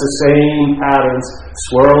mean? But it's the same patterns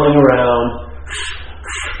swirling around.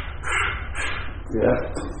 Yeah.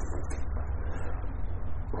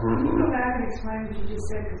 Can you go back and explain what you just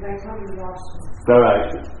said, because I totally lost it. All right.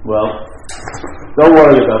 Well, don't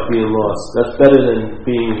worry about being lost. That's better than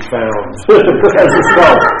being found. Because it's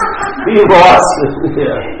both. Being lost,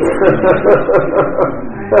 yeah.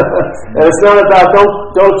 And it's not about,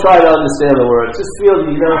 don't try to understand the words. Just feel,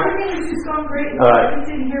 you know. Everything is just going great. All right.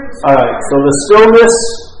 All right. So the stillness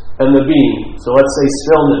and the being. So let's say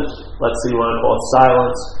stillness. Let's say you want to call it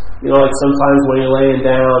silence. You know, like sometimes when you're laying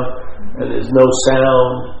down and there's no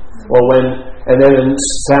sound, or and then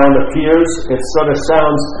sound appears, it sort of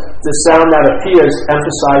sounds, the sound that appears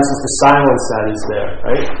emphasizes the silence that is there,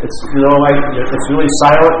 right? It's, you know, like it's really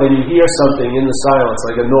silent, then you hear something in the silence,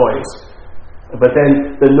 like a noise. But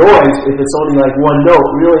then the noise, if it's only like one note,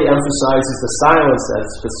 really emphasizes the silence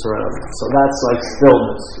that's surrounding. So that's like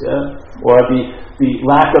stillness, yeah? Or the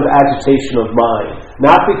lack of agitation of mind.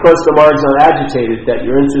 Not because the mind's not agitated, that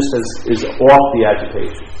your interest is off the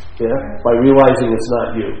agitation, yeah? By realizing it's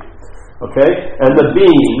not you. Okay? And the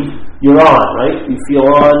being, you're on, right? You feel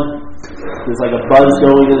on. There's like a buzz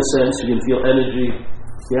going in a sense. You can feel energy.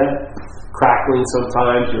 Yeah? Crackling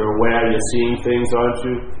sometimes. You're aware. You're seeing things, aren't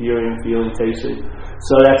you? Hearing, feeling, tasting.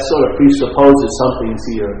 So that sort of presupposes something's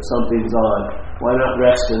here. Something's on. Why not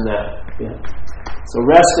rest in that? Yeah? So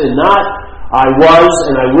rest in not I was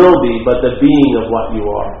and I will be, but the being of what you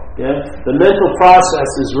are. Yeah? The mental process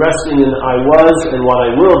is resting in I was and what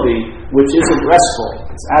I will be, which isn't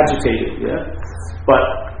restful. It's agitated, yeah? But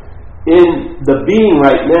in the being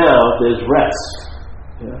right now, there's rest.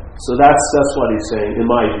 Yeah? So that's what he's saying, in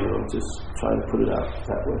my view. I'm just trying to put it out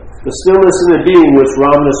that way. The stillness and the being which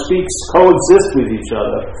Ramana speaks coexist with each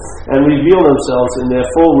other and reveal themselves in their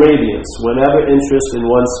full radiance whenever interest in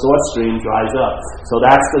one's thought stream dries up. So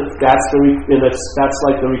that's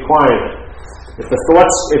like the requirement. If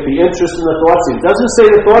the interest in the thought stream doesn't say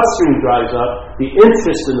the thought stream dries up, the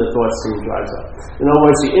interest in the thought stream dries up. In other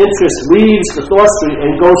words, the interest leaves the thought stream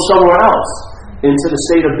and goes somewhere else into the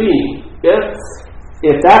state of being. Yeah?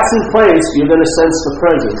 If that's in place, you're going to sense the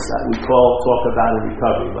presence that we talk about in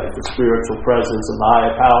recovery, like the spiritual presence of the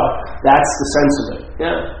higher power. That's the sense of it.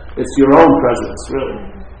 Yeah, it's your own presence, really.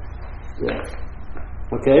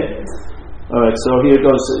 Yeah. Okay. All right. So here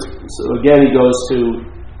goes. So again, he goes to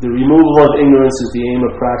the removal of ignorance is the aim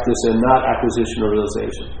of practice and not acquisition or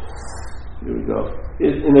realization. Here we go.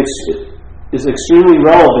 It is extremely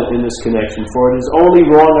relevant in this connection, for it is only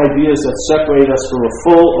wrong ideas that separate us from a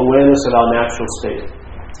full awareness of our natural state.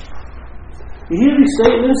 You hear these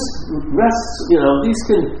statements?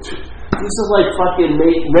 These are like fucking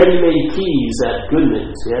ready-made keys at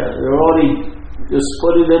Goodman's, yeah? They're already, just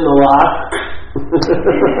put it in the lock.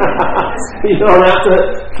 You don't have to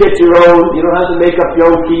get your own, you don't have to make up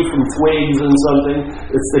your own key from twigs and something.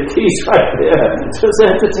 It's the keys right there. Just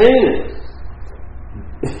entertain it.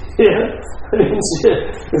 Yeah?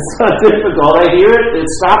 It's not difficult. I hear it, it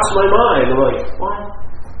stops my mind. I'm like, what?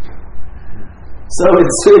 So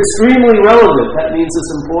it's extremely relevant. That means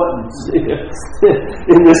it's important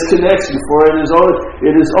in this connection. For it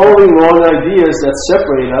is only wrong ideas that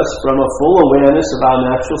separate us from a full awareness of our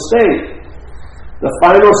natural state. The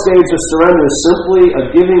final stage of surrender is simply a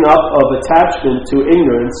giving up of attachment to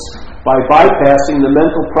ignorance by bypassing the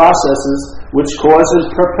mental processes which cause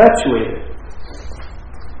and perpetuate it.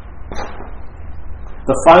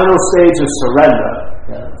 The final stage of surrender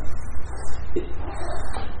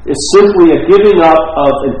is simply a giving up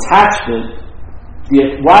of attachment.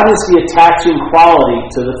 What is the attaching quality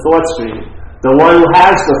to the thought stream? The one who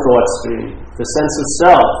has the thought stream, the sense of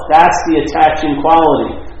self. That's the attaching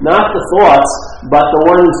quality. Not the thoughts, but the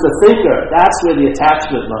one who's the thinker. That's where the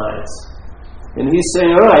attachment lies. And he's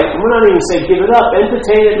saying, all right, we're not even saying give it up.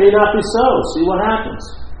 Entertain it may not be so. See what happens.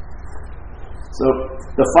 So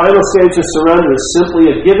the final stage of surrender is simply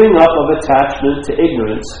a giving up of attachment to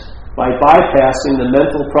ignorance by bypassing the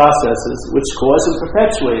mental processes which cause and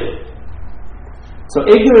perpetuate it. So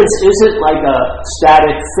ignorance isn't like a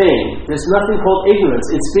static thing. There's nothing called ignorance.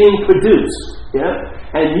 It's being produced. Yeah?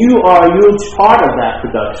 And you are a huge part of that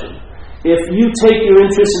production. If you take your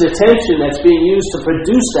interest and attention that's being used to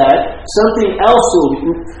produce that, something else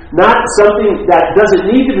not something that doesn't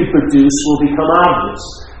need to be produced will become obvious.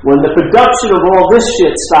 When the production of all this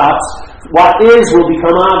shit stops, what is will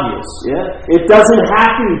become obvious. Yeah? It doesn't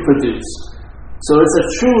have to be produced. So it's a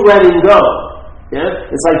true letting go. Yeah?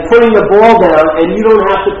 It's like putting the ball down and you don't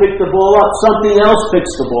have to pick the ball up. Something else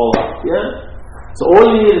picks the ball up. Yeah? So all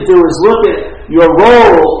you need to do is look at your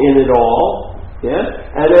role in it all,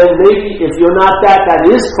 and then maybe if you're not that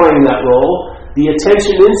is playing that role, the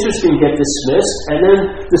attention interest can get dismissed, and then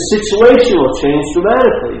the situation will change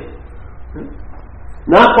dramatically.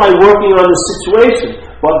 Not by working on the situation,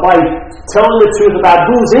 but by telling the truth about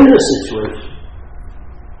who's in the situation.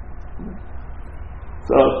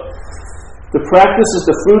 So, the practice is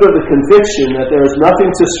the fruit of the conviction that there is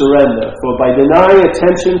nothing to surrender, for by denying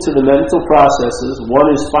attention to the mental processes,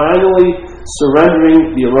 one is finally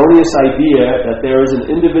surrendering the erroneous idea that there is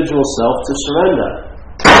an individual self to surrender.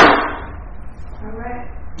 All right.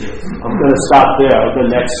 I'm going to stop there.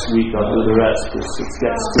 The next week I'll do the rest because it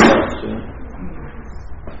gets too much.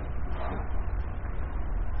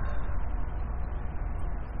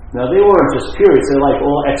 Now they weren't just periods; they're like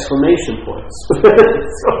all exclamation points.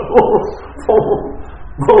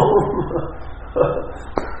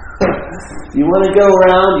 You want to go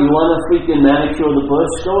around? You want to freaking manicure the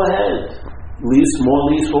bush? Go ahead. More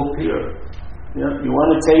leaves will appear. You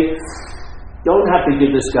want to take. Don't have to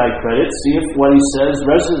give this guy credit. See if what he says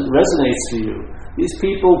resonates to you. These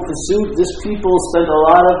people spend a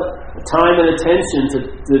lot of time and attention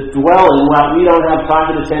to dwell in what we don't have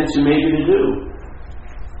time and attention maybe to do.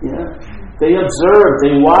 They observed,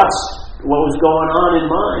 they watched what was going on in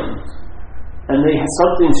mind, and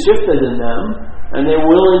something shifted in them, and they're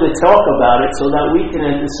willing to talk about it so that we can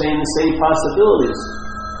entertain the same possibilities.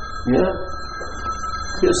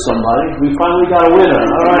 Here's somebody. We finally got a winner.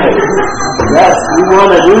 All right. Yes, we won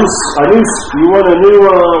a new. You won a new.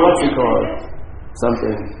 What you call it?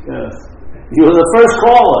 Something. Yes. You were the first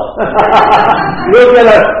caller. You'll get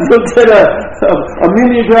a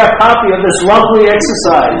mimeograph copy of this lovely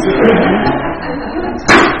exercise.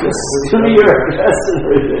 Just give me your address and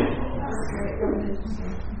everything.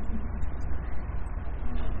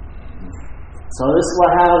 So this is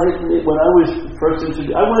how it hit me when I was first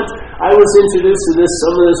introduced. I was introduced to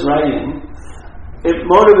some of this writing. It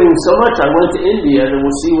motivated me so much. I went to India to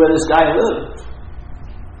see where this guy lived.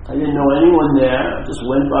 I didn't know anyone there. I just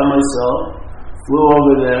went by myself. Flew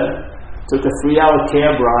over there, took a 3-hour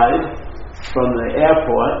cab ride from the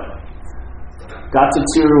airport, got to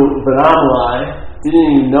Tiruvannamalai, didn't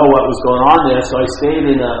even know what was going on there, so I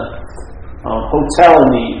stayed in a hotel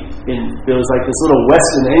there was like this little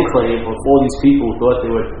western enclave of all these people who thought they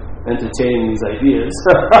were entertaining these ideas.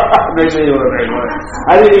 Maybe they were very much.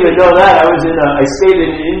 I didn't even know that. I stayed in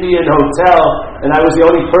an Indian hotel, and I was the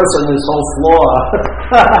only person on this whole floor.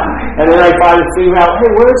 And then I finally figured out,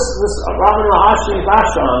 hey, where's this Ramana Maharshi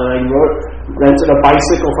Ashram? And I rented a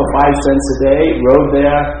bicycle for 5 cents a day, rode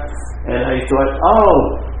there, and I thought,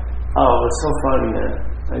 oh, it's so funny, man.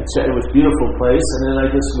 It was a beautiful place, and then I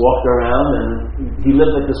just walked around, and he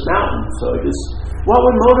lived at this mountain. So what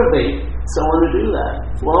would motivate someone to do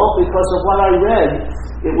that? Well, because of what I read,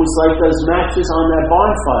 it was like those matches on that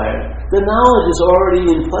bonfire. The knowledge is already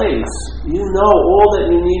in place. You know all that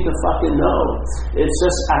you need to fucking know. It's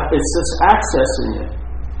just accessing it.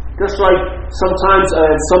 Just like sometimes I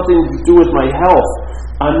have something to do with my health.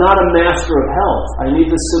 I'm not a master of health. I need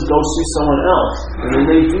to go see someone else. And then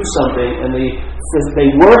they do something, and they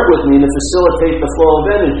work with me to facilitate the flow of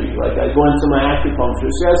energy. Like I went to my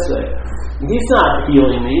acupuncturist yesterday. He's not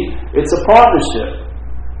healing me. It's a partnership.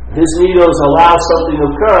 His needles allow something to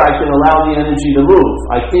occur. I can allow the energy to move.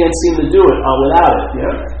 I can't seem to do it without it.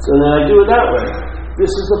 So then I do it that way.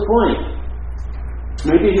 This is the point.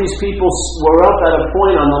 Maybe these people were up at a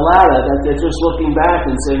point on the ladder that they're just looking back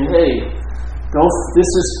and saying, "Hey, this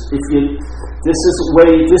is the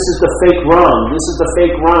fake rung. This is the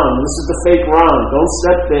fake rung. This is the fake rung. Don't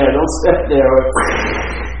step there. Don't step there."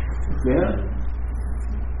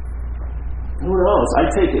 Who knows? I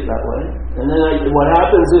take it that way. And then what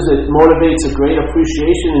happens is it motivates a great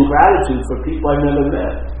appreciation and gratitude for people I've never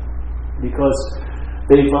met. Because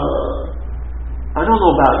they've, I don't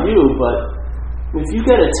know about you, but if you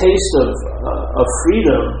get a taste of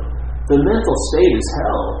freedom, the mental state is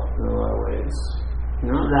hell in a lot of ways.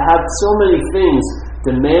 To have so many things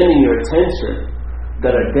demanding your attention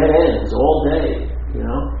that are dead ends all day,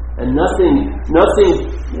 and nothing,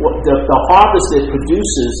 the harvest it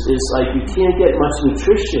produces is like you can't get much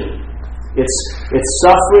nutrition. It's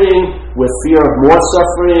suffering with fear of more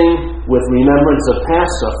suffering, with remembrance of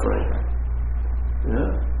past suffering.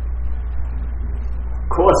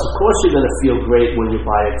 Of course you're going to feel great when you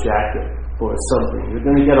buy a jacket or something. You're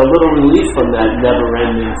going to get a little relief from that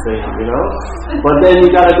never-ending thing, But then you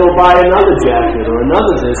got to go buy another jacket or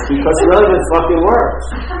another this because none of it fucking works.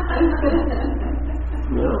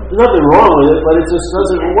 There's nothing wrong with it, but it just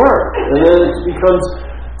doesn't work. And then it becomes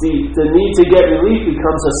the need to get relief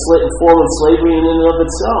becomes a form of slavery in and of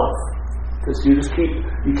itself. Because you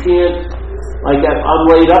can't, like I'm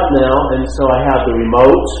laid up now, and so I have the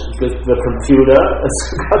remote, the computer, I've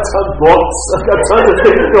got some books, I've got tons of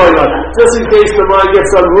things going on, just in case the mind gets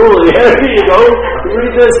unruly. Here you go,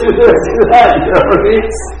 read this, do this, do that, you know what I mean?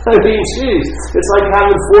 I mean, jeez, it's like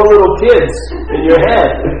having 4 little kids in your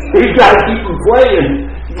head. You gotta keep them playing.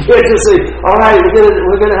 You can't just say, all right,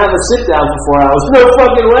 we're gonna have a sit down for 4 hours. No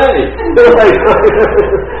fucking way. They're like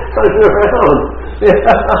running around. I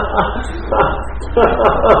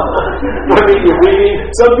mean, you're reading.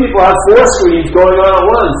 Some people have 4 screens going on at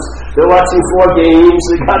once. They're watching 4 games.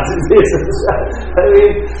 They got to this and that. I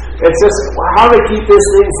mean, it's just how to keep this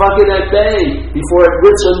thing fucking at bay before it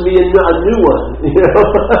rips on me a new one. You know,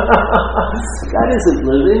 that isn't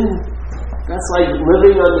living. That's like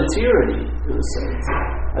living under tyranny, in a sense.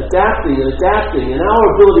 Adapting, and our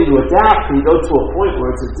ability to adapt can go to a point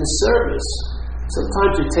where it's a disservice.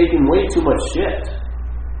 Sometimes you're taking way too much shit.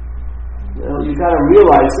 You know, you got to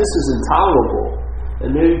realize this is intolerable,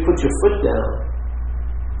 and maybe put your foot down.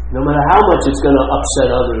 No matter how much it's going to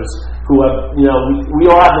upset others who have, you know, we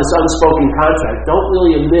all have this unspoken contract. Don't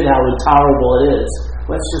really admit how intolerable it is.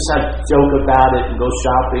 Let's just joke about it and go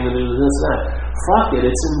shopping and do this and that. Fuck it,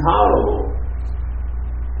 it's intolerable.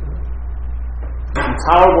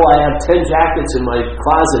 Intolerable, I have 10 jackets in my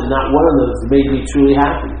closet, not one of them has made me truly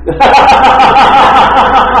happy.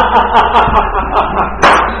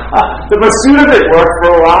 The pursuit of it worked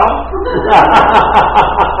for a while.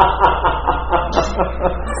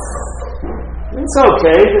 It's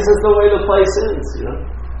okay, this is the way the place is, you know.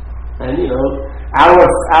 And you know,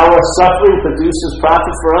 our suffering produces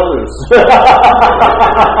profit for others.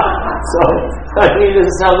 So, I mean,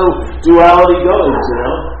 this is how the duality goes, you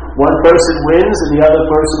know. One person wins and the other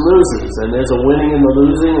person loses, and there's a winning in the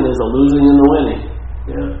losing, and there's a losing in the winning.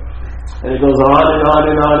 Yeah, and it goes on and on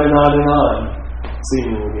and on and on and on.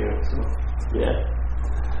 Seemingly here, so yeah.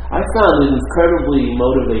 I found it incredibly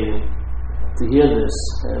motivating to hear this,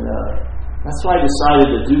 and that's why I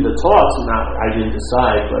decided to do the talks. I didn't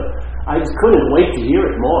decide, but I couldn't wait to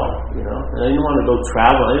hear it more. You know, and I didn't want to go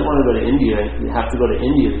travel. I didn't want to go to India. You have to go to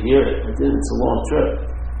India to hear it. I didn't. It's a long trip,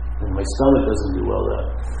 and my stomach doesn't do well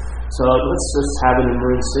there. So let's just have it in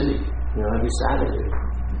Marin City, you know, every Saturday.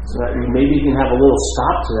 So that maybe you can have a little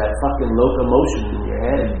stop to that fucking locomotion in your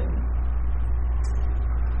head.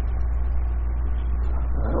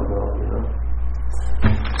 I don't know, you know.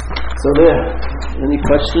 So there. Any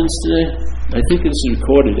questions today? I think it's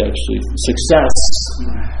recorded actually. Success.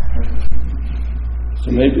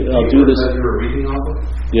 So maybe I'll do this. That you were reading off of?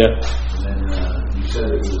 Yeah. And then you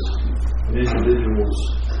said it was an individual's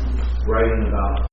writing about